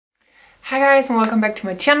Hi guys and welcome back to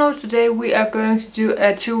my channel. Today we are going to do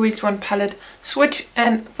a 2 weeks 1 palette switch,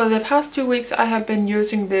 and for the past 2 weeks I have been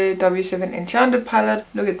using the W7 Enchanted palette.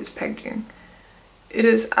 Look at this packaging. It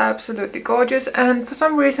is absolutely gorgeous, and for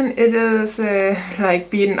some reason it is like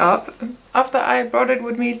beaten up after I brought it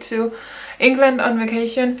with me to England on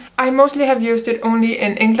vacation. I mostly have used it only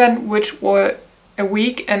in England, which were a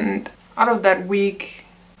week, and out of that week,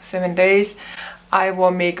 7 days, I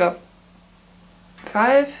wore makeup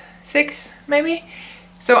 5, 6 maybe.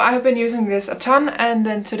 So I have been using this a ton, and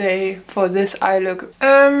then today for this eye look,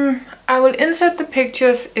 I will insert the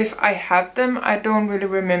pictures if I have them. I don't really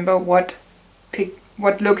remember what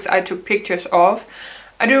looks I took pictures of.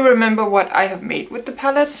 I do remember what I have made with the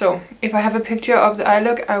palette, so if I have a picture of the eye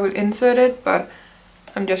look I will insert it, but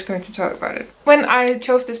I'm just going to talk about it. When I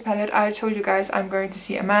chose this palette I told you guys I'm going to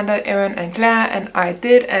see Amanda, Erin and Claire, and I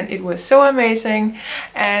did, and it was so amazing,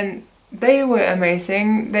 and they were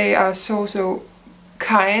amazing. They are so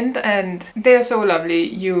kind and they are so lovely,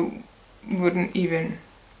 you wouldn't even...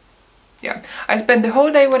 Yeah, I spent the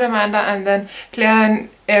whole day with Amanda, and then Claire and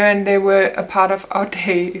Erin, they were a part of our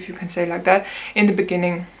day, if you can say like that, in the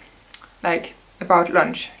beginning, like about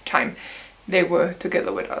lunch time. They were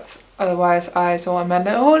together with us. Otherwise, I saw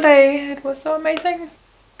Amanda the whole day. It was so amazing.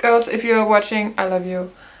 Girls, if you're watching, I love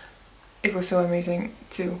you. It was so amazing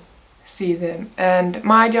to see them. And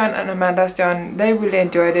my John and Amanda's John, they really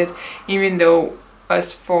enjoyed it, even though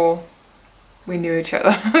us four, we knew each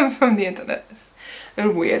other from the internet. It's a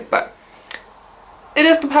little weird, but it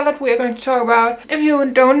is the palette we are going to talk about. If you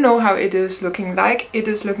don't know how it is looking like, it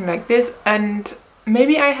is looking like this, and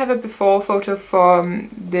maybe I have a before photo from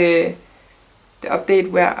the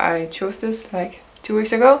update where I chose this like 2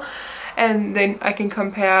 weeks ago, and then I can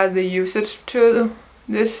compare the usage to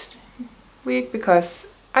this week because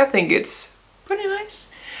I think it's pretty nice.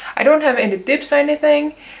 I don't have any dips or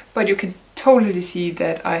anything, but you can totally see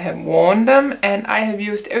that I have worn them, and I have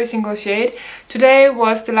used every single shade. Today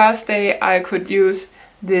was the last day I could use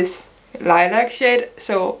this lilac shade,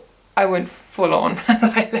 so I went full on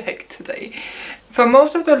lilac today. For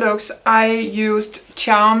most of the looks I used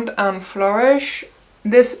Charmed and Flourish,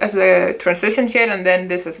 this as a transition shade and then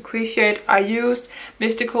this as a crease shade. I used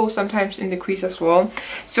Mystical sometimes in the crease as well,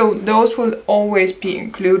 so those will always be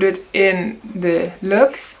included in the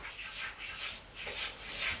looks.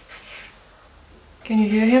 Can you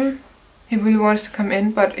hear him? He really wants to come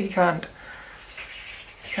in, but he can't.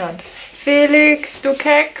 He can't. Felix, du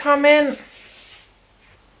kan ikke come in.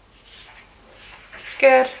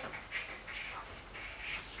 Scared.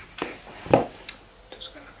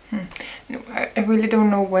 No, I really don't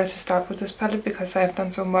know where to start with this palette because I have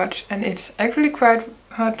done so much, and it's actually quite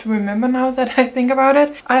hard to remember now that I think about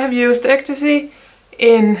it. I have used Ecstasy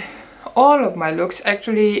in all of my looks,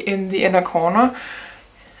 actually in the inner corner.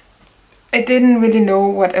 I didn't really know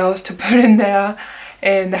what else to put in there,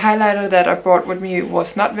 and the highlighter that I brought with me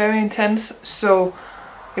was not very intense, so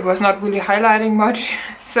it was not really highlighting much.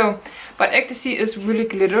 But Ecstasy is really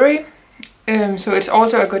glittery, so it's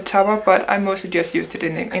also a good topper, but I mostly just used it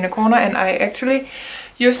in the inner corner, and I actually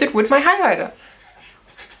used it with my highlighter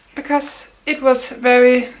because it was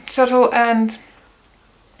very subtle and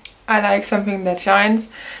I like something that shines,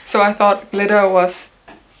 so I thought glitter was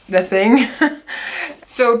the thing.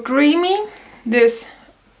 So Dreamy, this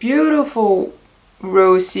beautiful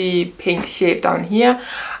rosy pink shade down here,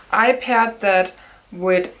 I paired that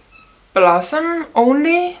with Blossom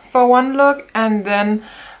only for one look, and then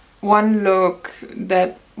one look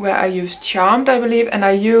where I used Charmed, I believe, and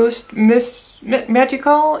I used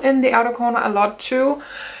Magical in the outer corner a lot too,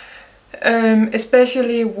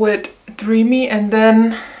 especially with Dreamy, and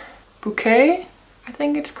then Bouquet, I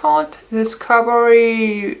think it's called, this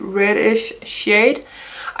coppery reddish shade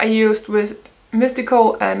I used with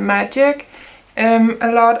Mystical and Magic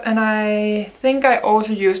a lot, and I think I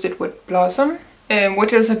also used it with Blossom,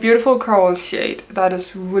 which is a beautiful coral shade that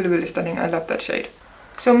is really stunning. I love that shade.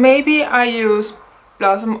 So maybe I use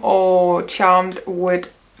Blossom or Charmed with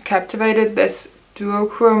Captivated, this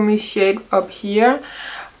duochrome shade up here.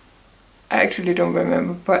 I actually don't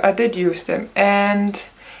remember, but I did use them. And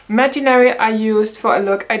Imaginary I used for a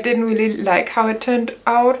look. I didn't really like how it turned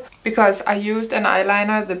out because I used an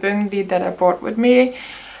eyeliner, the Burgundy that I brought with me,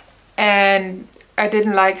 and I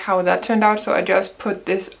didn't like how that turned out, so I just put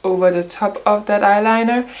this over the top of that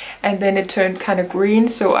eyeliner, and then it turned kind of green,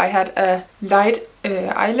 so I had a light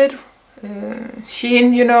eyelid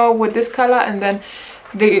sheen, you know, with this color, and then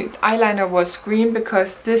the eyeliner was green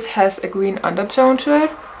because this has a green undertone to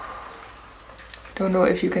it. Don't know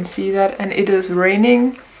if you can see that, and it is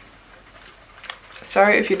raining.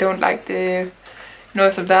 Sorry if you don't like the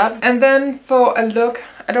noise of that. And then for a look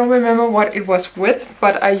I don't remember what it was with,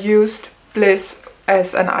 but I used Bliss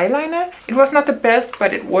as an eyeliner. It was not the best,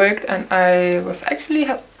 but it worked, and I was actually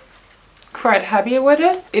quite happy with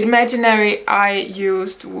it. Imaginary I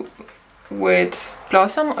used with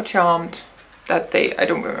Blossom or Charmed that day, I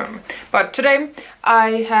don't remember. But today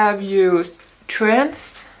I have used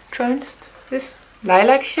Tranced, this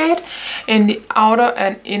lilac shade in the outer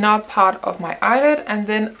and inner part of my eyelid, and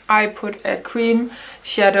then I put a cream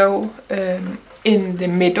shadow in the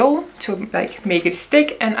middle to like make it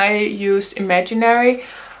stick, and I used Imaginary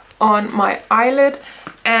on my eyelid,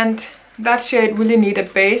 and that shade really need a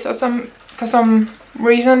base or for some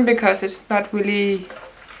reason, because it's not really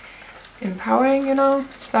empowering, you know,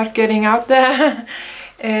 it's not getting out there.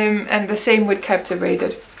 And the same with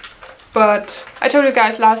Captivated. But I told you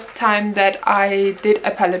guys last time that I did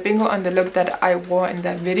a palette bingo on the look that I wore in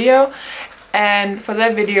that video, and for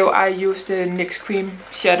that video I used the NYX cream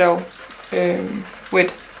shadow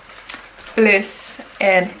with Bliss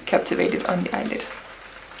and Captivated on the eyelid.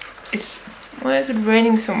 Why is it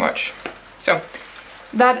raining so much? So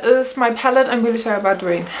that is my palette. I'm really sorry about the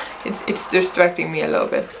rain. It's distracting me a little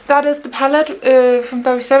bit. That is the palette from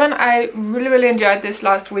W7. I really enjoyed this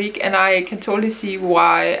last week, and I can totally see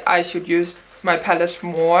why I should use my palettes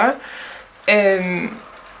more.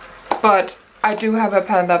 But I do have a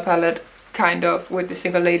Panda palette kind of with the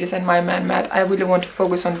Single Ladies and My Man Matte. I really want to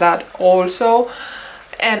focus on that also.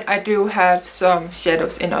 And I do have some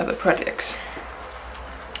shadows in other projects.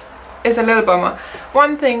 It's a little bummer.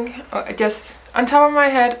 One thing, just on top of my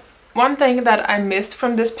head, one thing that I missed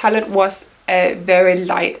from this palette was a very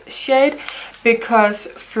light shade, because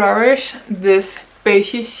Flourish, this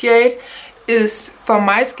beige shade, is for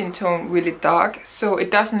my skin tone really dark, so it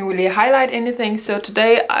doesn't really highlight anything. So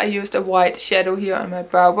today I used a white shadow here on my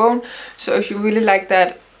brow bone, so if you really like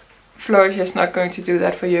that, Flourish is not going to do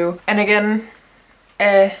that for you. And again,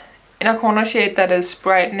 inner corner shade that is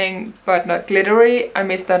brightening but not glittery, I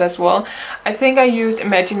missed that as well. I think I used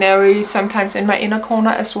Imaginary sometimes in my inner corner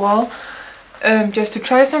as well, just to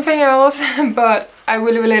try something else. But I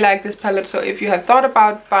really like this palette, so if you have thought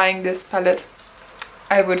about buying this palette,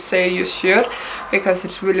 I would say you should, because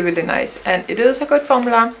it's really nice and it is a good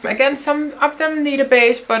formula. Again, some of them need a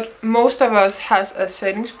base, but most of us has a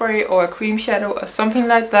setting spray or a cream shadow or something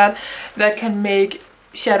like that that can make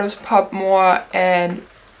shadows pop more and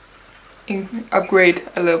upgrade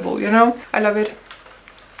a level, you know. I love it.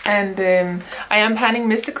 And I am panning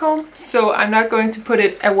Mystical, so I'm not going to put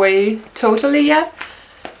it away totally yet,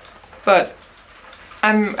 but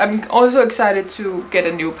I'm also excited to get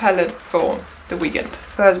a new palette for the weekend,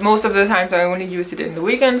 because most of the times I only use it in the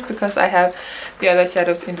weekends because I have the other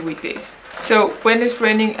shadows in the weekdays. So when it's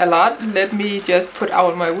raining a lot, let me just put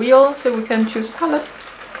out my wheel so we can choose a palette.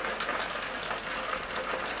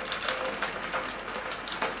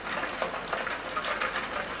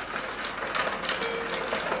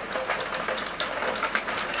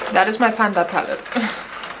 That is my Panda palette.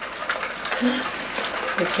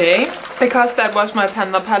 Okay, because that was my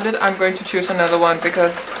Panda palette, I'm going to choose another one,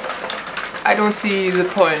 because I don't see the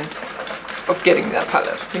point of getting that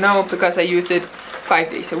palette, you know, because I use it 5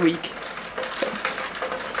 days a week. So,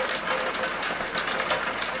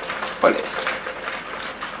 all this.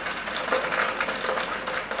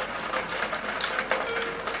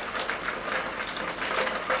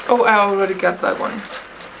 Oh, I already got that one.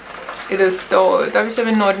 It is the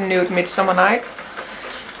W7 Northern Nude Midsummer Nights.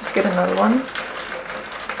 Let's get another one.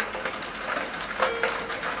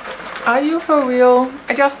 Are you for real?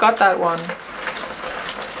 I just got that one.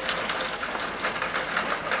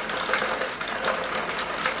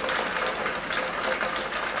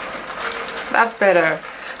 That's better.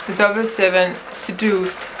 The W7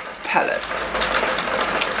 Seduced palette.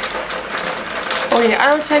 Oh yeah,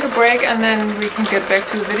 I'll take a break and then we can get back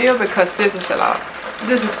to the video, because this is a lot.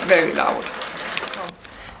 This is very loud.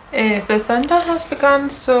 The thunder has begun,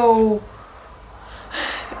 so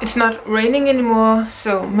it's not raining anymore,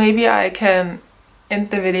 so maybe I can end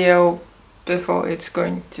the video before it's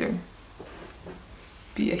going to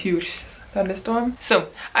be a huge thunderstorm. So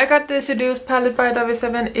I got the Seduced palette by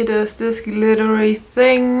W7. It is this glittery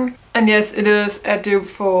thing, and yes, it is a dupe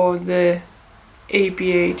for the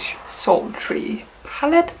ABH Sultry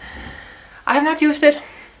palette. I have not used it,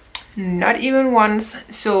 not even once,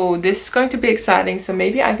 so this is going to be exciting. So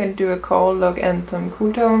maybe I can do a coral look and some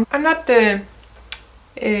cool tone. I'm not the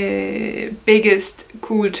biggest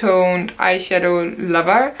cool toned eyeshadow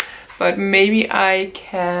lover, but maybe I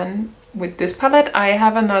can with this palette. I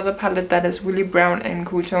have another palette that is really brown and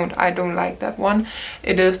cool toned. I don't like that one.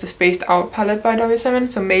 It is the Spaced Out palette by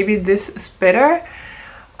W7, so maybe this is better.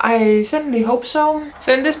 I certainly hope so.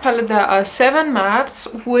 So in this palette there are 7 mattes,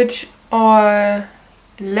 which are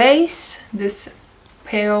lace, this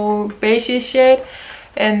pale beige shade,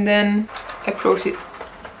 and then aphrodisiac,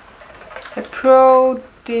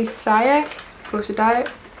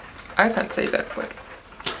 I can't say that word,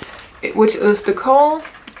 which is the coal,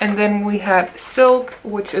 and then we have silk,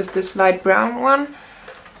 which is this light brown one,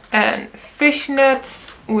 and fishnets,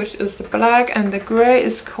 which is the black, and the gray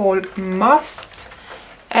is called must,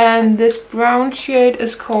 and this brown shade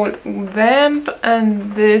is called vamp,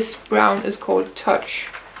 and this brown is called touch.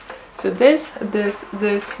 So this, and this,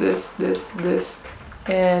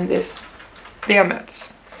 they are mattes.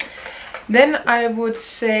 Then I would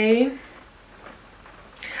say,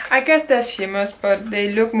 I guess they're shimmers, but they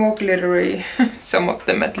look more glittery, some of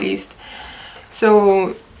them at least.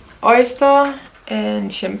 So oyster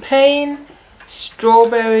and champagne,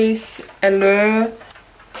 strawberries, allure,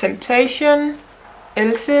 temptation,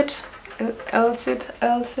 illicit,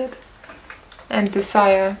 and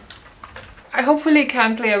desire. I hopefully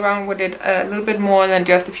can play around with it a little bit more than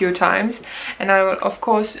just a few times, and I will of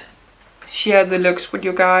course share the looks with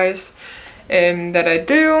you guys that I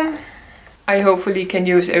do. I hopefully can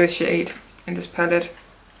use every shade in this palette.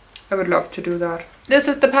 I would love to do that. This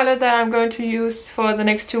is the palette that I'm going to use for the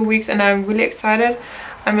next 2 weeks, and I'm really excited.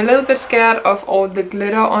 I'm a little bit scared of all the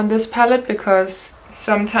glitter on this palette because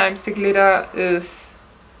sometimes the glitter is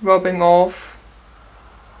rubbing off.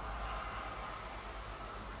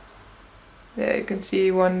 There you can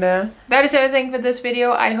see one there. That is everything for this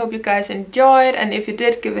video. I hope you guys enjoyed, and if you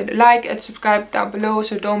did, give it a like and subscribe down below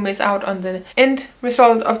so don't miss out on the end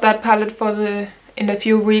result of that palette in a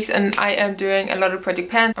few weeks. And I am doing a lot of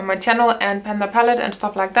project pans on my channel and panda palette and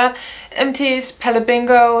stuff like that. Empties, palette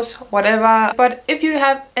bingos, whatever. But if you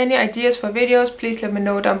have any ideas for videos, please let me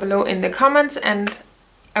know down below in the comments, and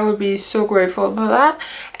I will be so grateful for that.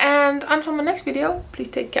 And until my next video, please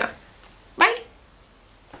take care.